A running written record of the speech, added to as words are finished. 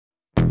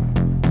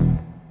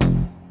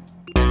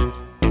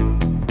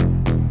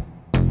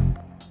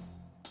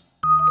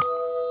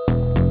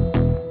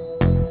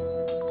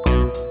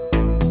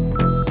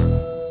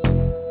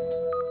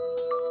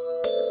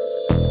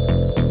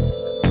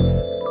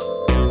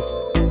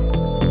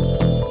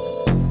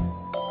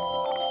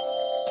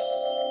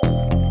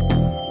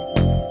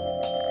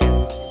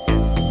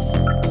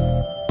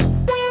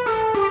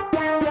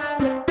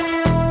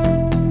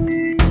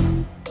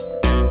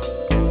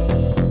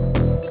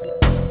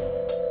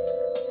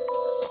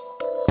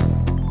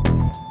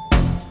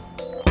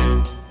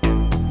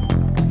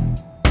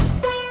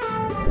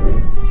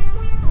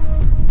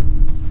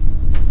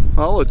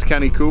Well, it's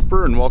Kenny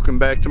Cooper and welcome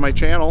back to my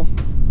channel.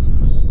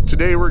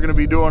 Today we're going to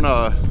be doing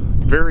a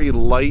very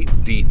light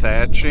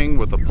dethatching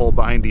with a pull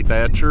behind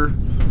dethatcher.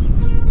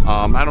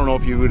 I don't know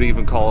if you would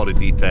even call it a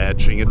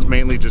dethatching. It's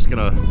mainly just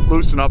going to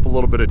loosen up a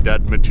little bit of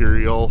dead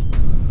material,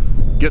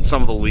 get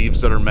some of the leaves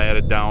that are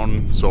matted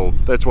down, so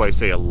that's why I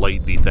say a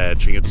light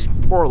dethatching. It's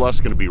more or less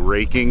going to be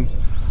raking.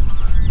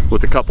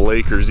 With a couple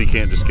acres, you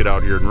can't just get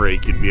out here and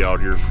rake. You'd be out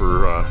here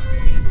for,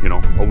 you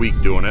know, a week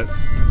doing it.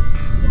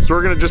 So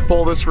we're going to just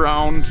pull this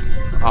around.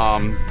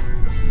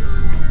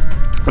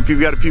 If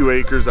you've got a few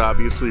acres,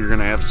 obviously you're going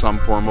to have some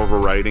form of a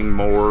riding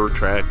mower,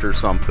 tractor,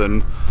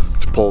 something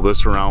to pull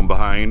this around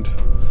behind.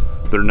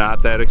 They're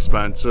not that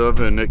expensive,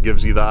 and it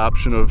gives you the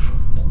option of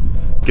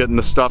getting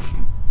the stuff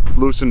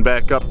loosened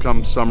back up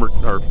come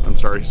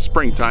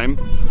springtime.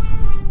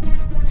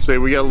 Say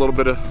we got a little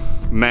bit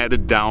of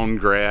matted down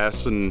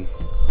grass and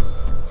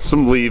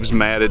some leaves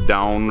matted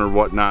down or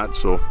whatnot,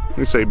 so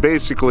they say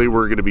basically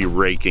we're going to be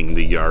raking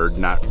the yard,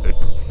 not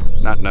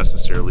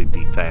necessarily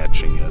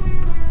dethatching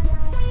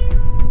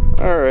it.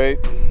 Alright,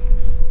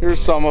 here's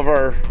some of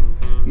our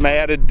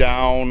matted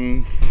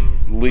down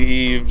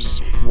leaves,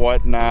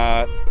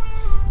 whatnot,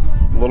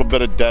 a little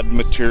bit of dead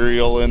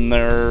material in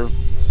there.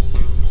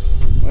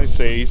 I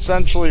say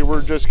essentially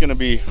we're just going to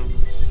be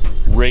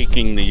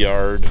raking the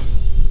yard,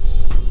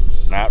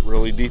 not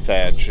really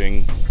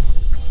dethatching.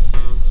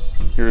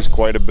 Here's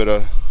quite a bit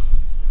of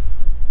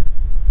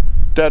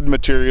dead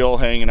material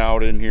hanging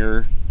out in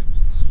here.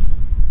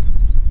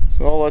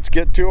 So let's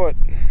get to it.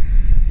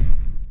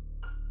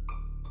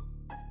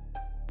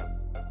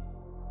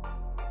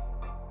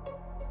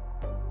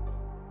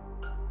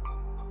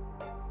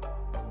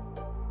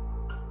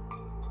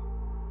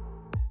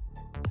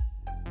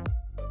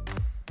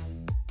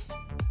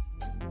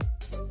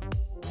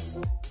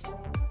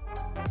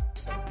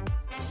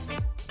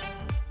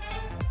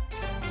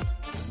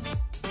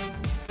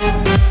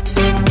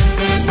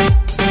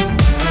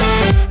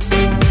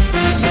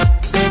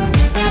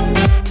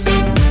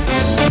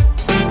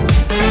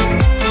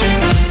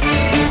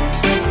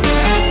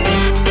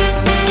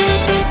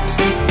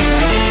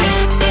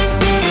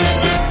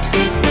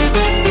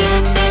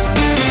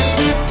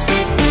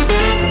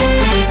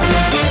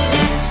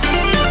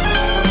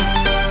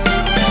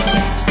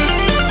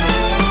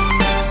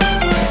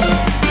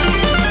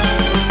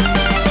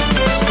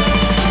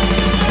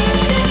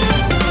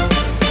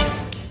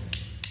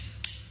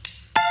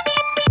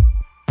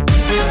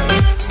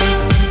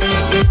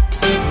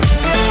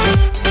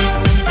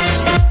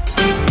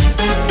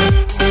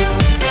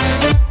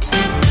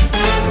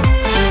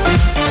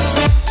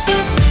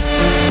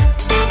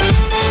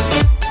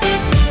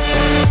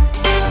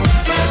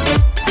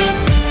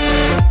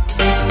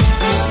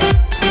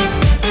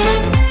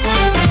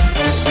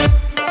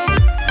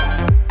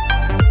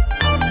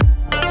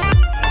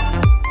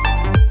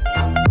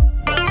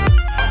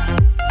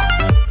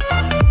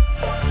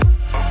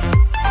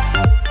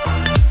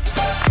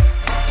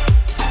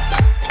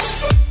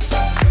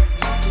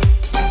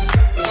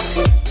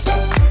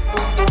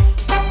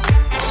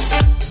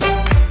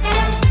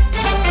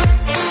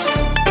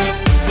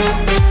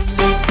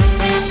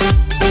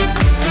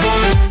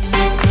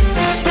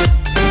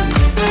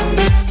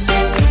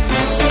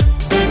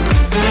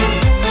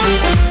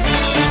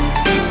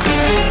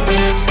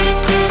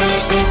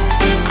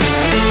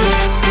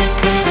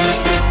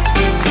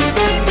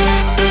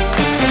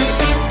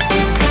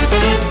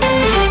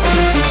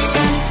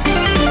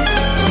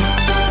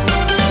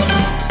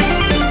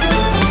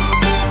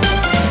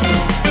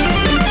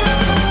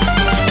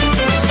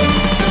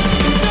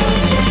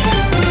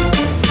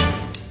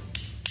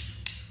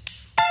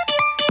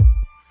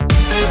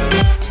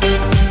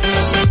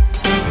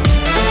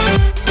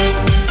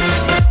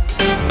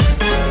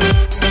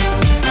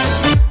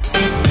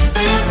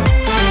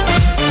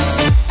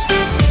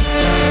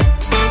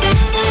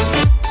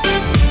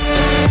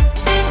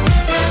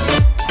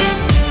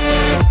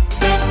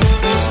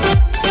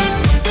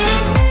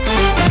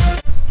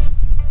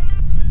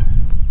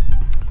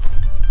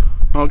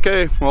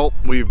 Okay, well,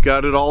 we've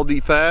got it all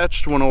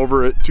dethatched, went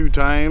over it 2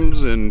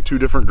 times in 2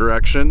 different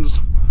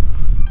directions.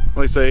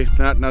 Like I say,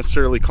 not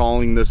necessarily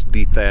calling this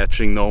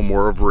dethatching though,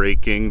 more of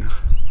raking.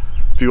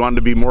 If you wanted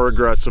to be more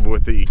aggressive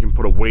with it, you can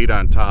put a weight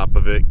on top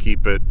of it,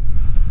 keep it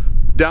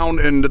down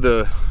into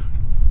the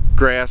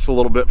grass a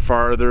little bit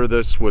farther.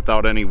 This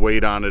without any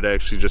weight on it,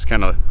 actually just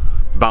kind of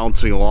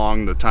bouncing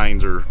along. The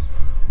tines are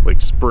like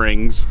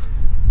springs.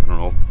 I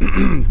don't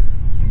know.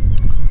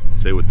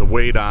 Say with the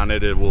weight on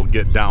it, it will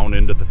get down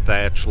into the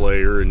thatch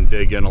layer and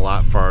dig in a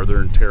lot farther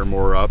and tear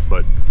more up,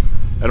 but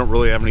I don't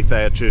really have any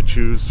thatch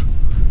issues.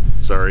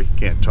 Sorry,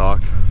 can't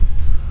talk.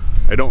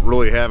 I don't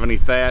really have any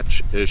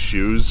thatch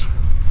issues.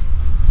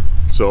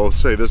 So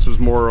say this was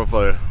more of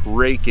a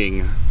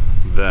raking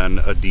than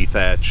a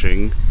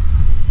dethatching.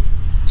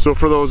 So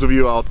for those of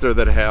you out there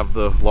that have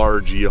the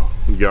large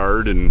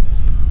yard and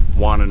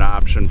want an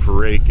option for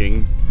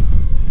raking,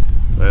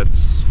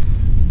 that's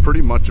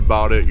pretty much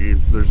about it.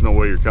 There's no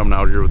way you're coming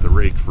out here with a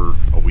rake for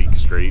a week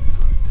straight.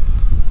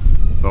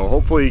 So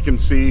hopefully you can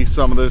see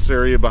some of this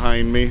area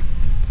behind me.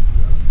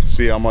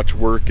 See how much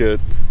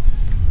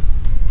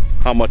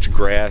how much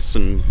grass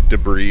and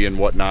debris and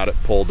whatnot it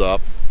pulled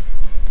up.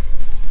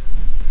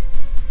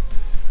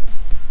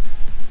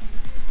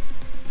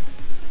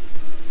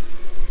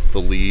 The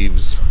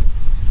leaves.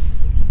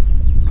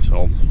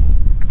 So,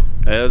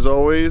 as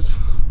always,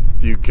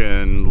 if you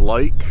can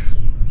like,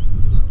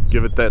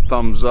 give it that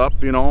thumbs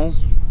up, you know,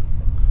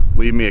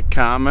 leave me a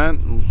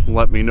comment,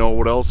 let me know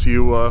what else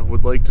you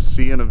would like to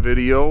see in a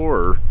video,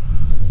 or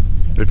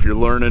if you're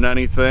learning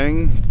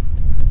anything,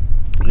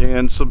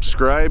 and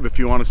subscribe if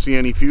you want to see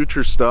any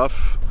future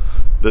stuff.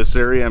 This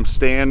area I'm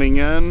standing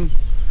in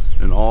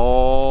and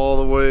all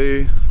the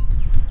way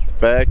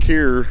back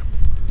here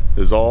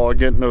is all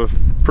getting a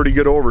pretty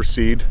good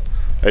overseed.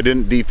 I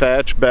didn't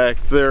dethatch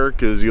back there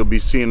because you'll be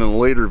seeing in a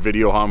later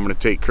video how I'm going to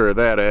take care of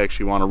that. I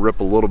actually want to rip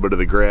a little bit of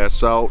the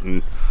grass out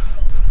and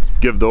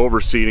give the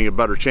overseeding a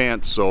better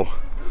chance, so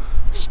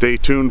stay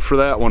tuned for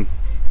that one.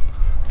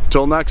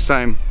 Till next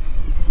time,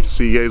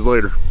 see you guys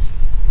later.